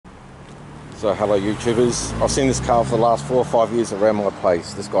So hello YouTubers, I've seen this car for the last 4 or 5 years around my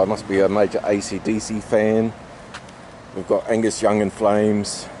place. This guy must be a major Acdc fan. We've got Angus Young in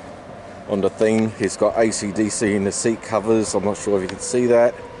flames on the thing. He's got Acdc in the seat covers. I'm not sure if you can see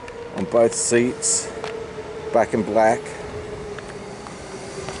that on both seats, back in black.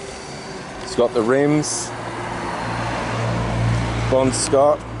 It's got the rims, Bon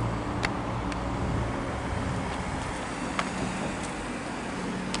Scott.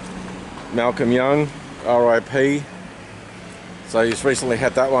 Malcolm Young, RIP. So he's recently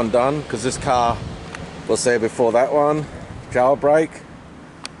had that one done because this car was there before that one. Jailbreak.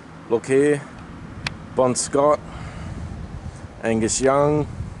 Look here. Bon Scott. Angus Young.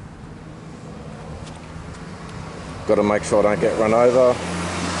 Got to make sure I don't get run over.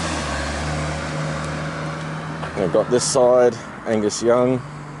 And I've got this side, Angus Young.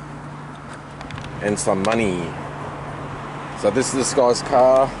 And some money. So this is this guy's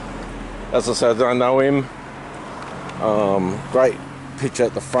car. As I said, I don't know him. Great picture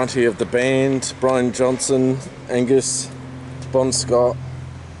at the front here of the band. Brian Johnson, Angus, Bon Scott,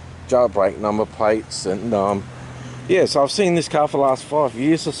 jailbreak number plates, and yeah. So I've seen this car for the last 5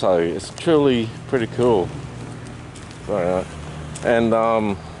 years or so. It's truly pretty cool. And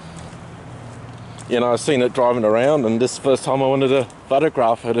you know, I've seen it driving around, and this is the first time I wanted to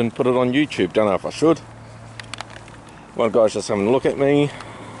photograph it and put it on YouTube. Don't know if I should. One guy's just having a look at me.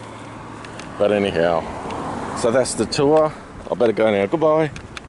 But anyhow, so that's the tour. I better go now. Goodbye.